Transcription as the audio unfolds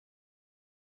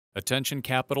Attention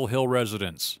Capitol Hill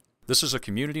residents. This is a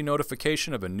community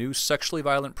notification of a new sexually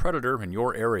violent predator in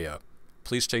your area.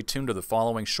 Please stay tuned to the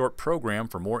following short program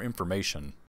for more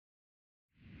information.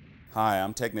 Hi,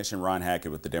 I'm Technician Ron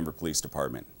Hackett with the Denver Police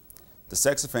Department. The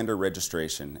Sex Offender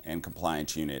Registration and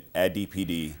Compliance Unit at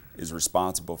DPD is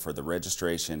responsible for the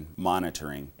registration,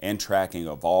 monitoring, and tracking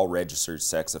of all registered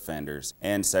sex offenders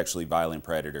and sexually violent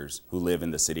predators who live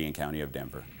in the city and county of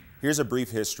Denver. Here's a brief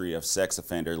history of sex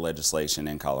offender legislation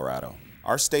in Colorado.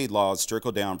 Our state laws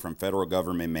trickle down from federal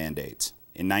government mandates.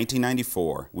 In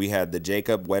 1994, we had the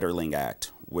Jacob Wetterling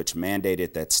Act, which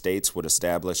mandated that states would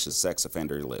establish a sex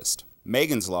offender list.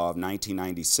 Megan's Law of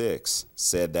 1996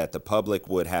 said that the public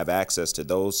would have access to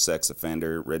those sex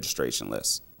offender registration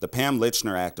lists. The Pam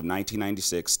Lichner Act of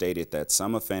 1996 stated that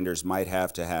some offenders might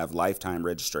have to have lifetime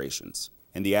registrations.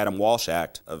 And the Adam Walsh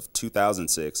Act of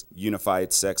 2006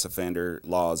 unified sex offender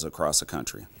laws across the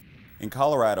country. In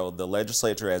Colorado, the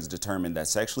legislature has determined that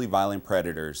sexually violent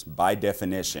predators, by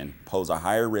definition, pose a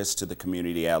higher risk to the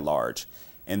community at large,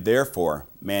 and therefore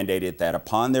mandated that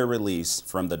upon their release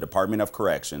from the Department of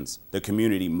Corrections, the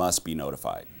community must be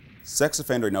notified. Sex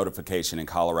offender notification in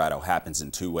Colorado happens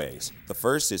in two ways. The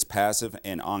first is passive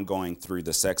and ongoing through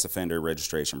the sex offender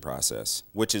registration process,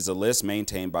 which is a list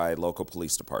maintained by local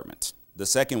police departments. The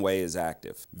second way is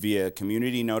active, via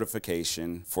community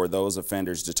notification for those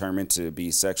offenders determined to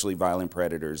be sexually violent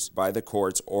predators by the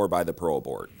courts or by the parole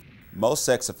board. Most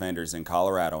sex offenders in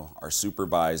Colorado are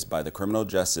supervised by the criminal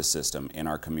justice system in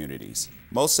our communities.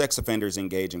 Most sex offenders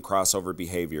engage in crossover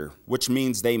behavior, which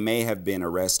means they may have been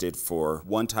arrested for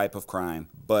one type of crime,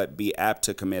 but be apt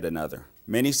to commit another.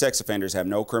 Many sex offenders have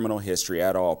no criminal history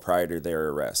at all prior to their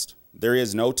arrest. There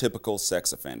is no typical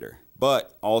sex offender,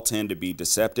 but all tend to be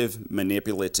deceptive,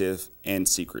 manipulative, and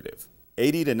secretive.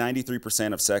 80 to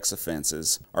 93% of sex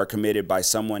offenses are committed by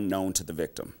someone known to the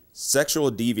victim.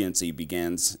 Sexual deviancy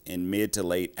begins in mid to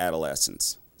late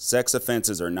adolescence. Sex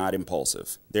offenses are not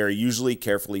impulsive. They are usually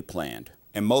carefully planned,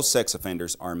 and most sex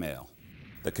offenders are male.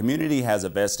 The community has a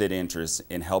vested interest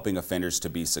in helping offenders to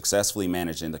be successfully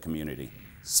managed in the community.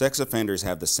 Sex offenders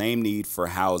have the same need for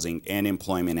housing and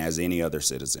employment as any other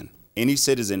citizen. Any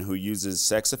citizen who uses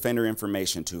sex offender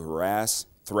information to harass,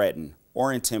 threaten,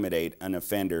 or intimidate an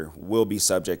offender will be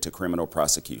subject to criminal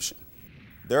prosecution.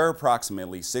 There are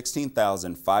approximately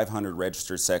 16,500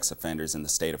 registered sex offenders in the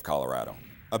state of Colorado.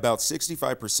 About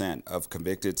 65% of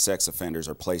convicted sex offenders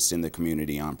are placed in the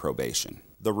community on probation.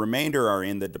 The remainder are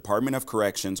in the Department of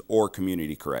Corrections or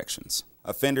community corrections.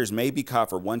 Offenders may be caught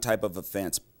for one type of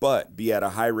offense, but be at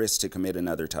a high risk to commit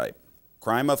another type.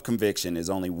 Crime of conviction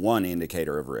is only one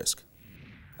indicator of risk.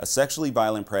 A sexually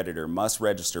violent predator must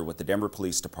register with the Denver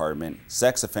Police Department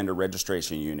Sex Offender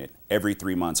Registration Unit every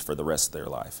 3 months for the rest of their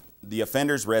life. The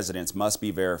offender's residence must be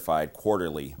verified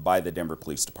quarterly by the Denver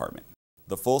Police Department.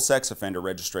 The full sex offender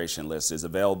registration list is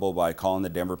available by calling the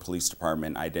Denver Police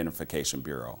Department Identification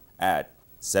Bureau at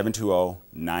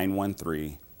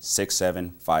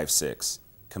 720-913-6756.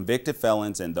 Convicted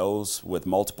felons and those with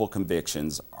multiple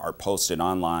convictions are posted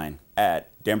online at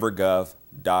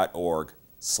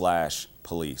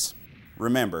denvergov.org/police.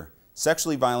 Remember,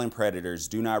 sexually violent predators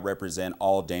do not represent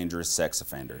all dangerous sex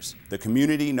offenders. The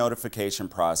community notification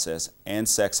process and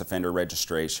sex offender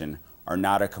registration are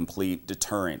not a complete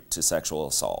deterrent to sexual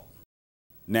assault.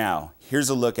 Now, here's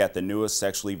a look at the newest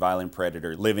sexually violent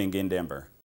predator living in Denver.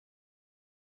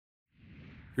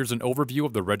 Here's an overview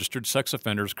of the registered sex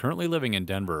offenders currently living in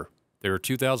Denver. There are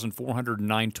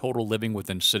 2,409 total living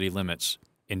within city limits.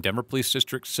 In Denver Police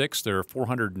District 6, there are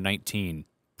 419.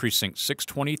 Precinct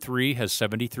 623 has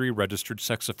 73 registered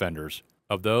sex offenders.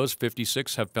 Of those,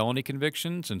 56 have felony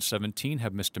convictions and 17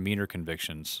 have misdemeanor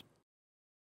convictions.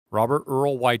 Robert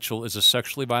Earl Weichel is a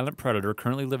sexually violent predator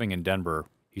currently living in Denver.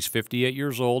 He's 58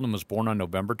 years old and was born on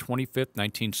November 25,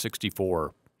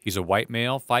 1964. He's a white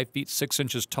male, 5 feet 6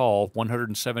 inches tall,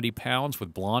 170 pounds,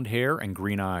 with blonde hair and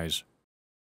green eyes.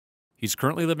 He's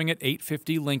currently living at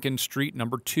 850 Lincoln Street,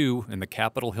 number 2, in the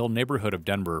Capitol Hill neighborhood of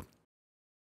Denver.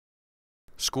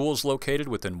 Schools located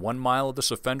within 1 mile of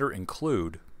this offender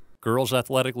include Girls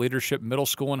Athletic Leadership Middle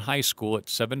School and High School at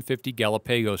 750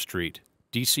 Galapago Street,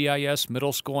 DCIS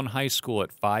Middle School and High School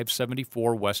at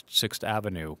 574 West 6th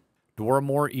Avenue, Dora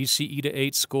Moore ECE to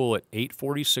 8 School at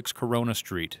 846 Corona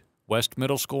Street, West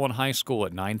Middle School and High School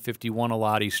at 951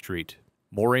 Elati Street,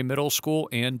 Moray Middle School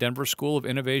and Denver School of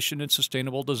Innovation and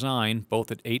Sustainable Design,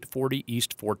 both at 840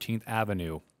 East 14th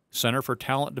Avenue, Center for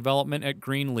Talent Development at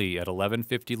Greenlee at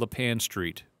 1150 Lipan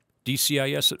Street,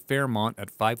 DCIS at Fairmont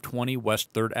at 520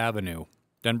 West 3rd Avenue,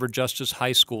 Denver Justice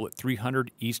High School at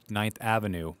 300 East 9th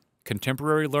Avenue,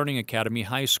 Contemporary Learning Academy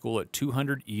High School at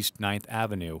 200 East 9th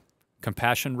Avenue,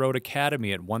 Compassion Road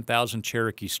Academy at 1000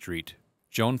 Cherokee Street,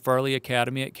 Joan Farley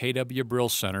Academy at K.W. Brill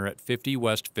Center at 50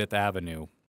 West 5th Avenue.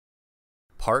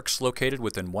 Parks located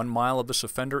within 1 mile of this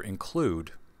offender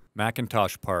include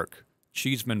McIntosh Park,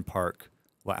 Cheeseman Park,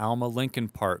 La Alma Lincoln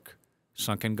Park,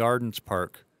 Sunken Gardens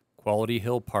Park, Quality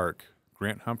Hill Park,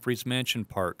 Grant Humphreys Mansion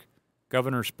Park,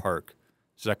 Governor's Park,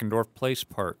 Zeckendorf Place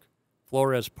Park,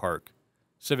 Flores Park,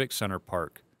 Civic Center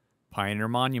Park, Pioneer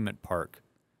Monument Park,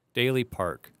 Daly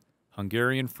Park,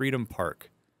 Hungarian Freedom Park,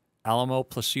 Alamo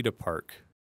Placida Park.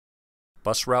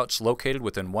 Bus routes located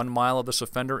within 1 mile of this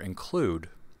offender include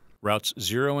Routes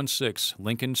 0 and 6,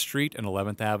 Lincoln Street and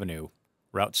 11th Avenue,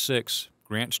 Route 6,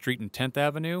 Grant Street and 10th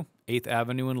Avenue, 8th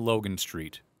Avenue and Logan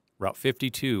Street, Route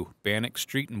 52, Bannock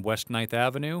Street and West 9th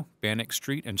Avenue, Bannock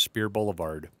Street and Spear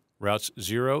Boulevard, Routes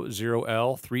 0,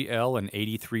 0L, 3L, and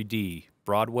 83D,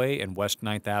 Broadway and West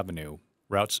 9th Avenue,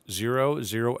 Routes 0,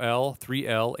 0L,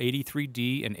 3L,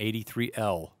 83D, and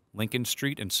 83L, Lincoln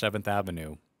Street and 7th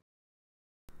Avenue.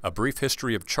 A brief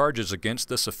history of charges against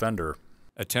this offender: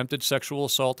 attempted sexual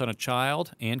assault on a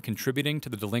child and contributing to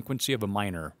the delinquency of a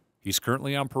minor. He's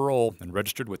currently on parole and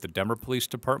registered with the Denver Police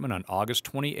Department on August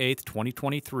 28,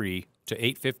 2023 to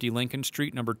 850 Lincoln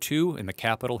Street, No. 2 in the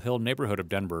Capitol Hill neighborhood of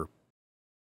Denver.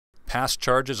 Past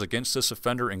charges against this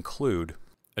offender include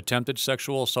attempted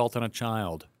sexual assault on a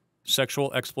child,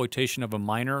 sexual exploitation of a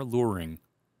minor luring,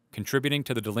 contributing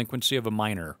to the delinquency of a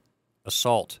minor,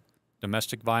 assault,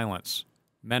 domestic violence,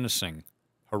 menacing,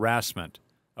 harassment,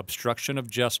 obstruction of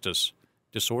justice,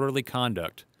 disorderly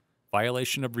conduct,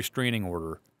 violation of restraining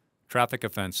order, traffic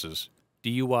offenses,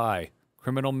 DUI,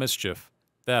 criminal mischief,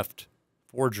 theft,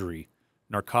 forgery,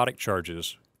 narcotic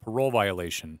charges, parole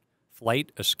violation,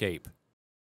 flight, escape.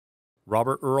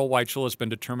 Robert Earl Weichel has been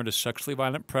determined a sexually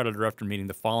violent predator after meeting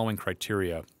the following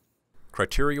criteria.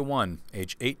 Criteria 1,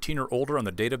 age 18 or older on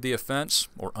the date of the offense,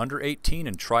 or under 18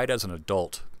 and tried as an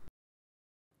adult.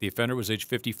 The offender was age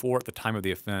 54 at the time of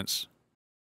the offense.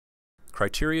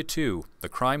 Criteria 2, the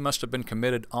crime must have been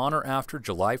committed on or after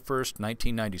July 1,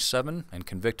 1997 and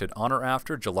convicted on or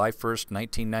after July 1,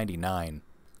 1999.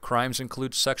 Crimes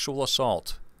include sexual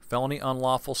assault, felony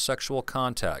unlawful sexual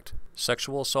contact,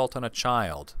 sexual assault on a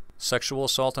child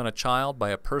by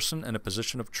a person in a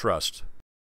position of trust.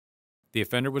 The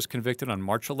offender was convicted on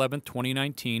March 11,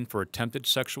 2019 for attempted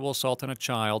sexual assault on a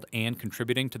child and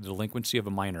contributing to the delinquency of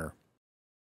a minor.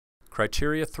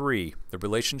 Criteria 3, the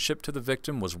relationship to the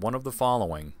victim was one of the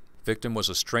following. Victim was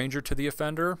a stranger to the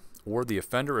offender, or the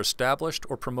offender established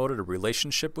or promoted a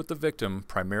relationship with the victim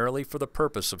primarily for the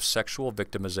purpose of sexual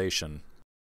victimization.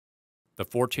 The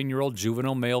 14-year-old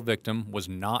juvenile male victim was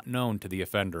not known to the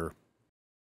offender.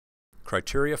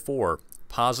 Criteria 4,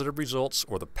 positive results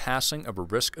or the passing of a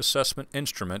risk assessment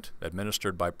instrument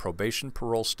administered by probation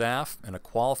parole staff and a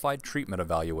qualified treatment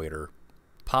evaluator.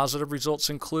 Positive results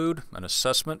include an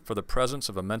assessment for the presence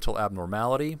of a mental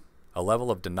abnormality, a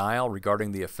level of denial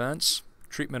regarding the offense,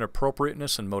 treatment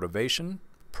appropriateness and motivation,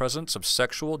 presence of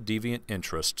sexual deviant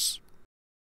interests.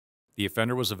 The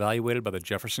offender was evaluated by the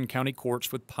Jefferson County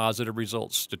courts with positive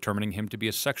results, determining him to be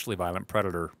a sexually violent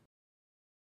predator.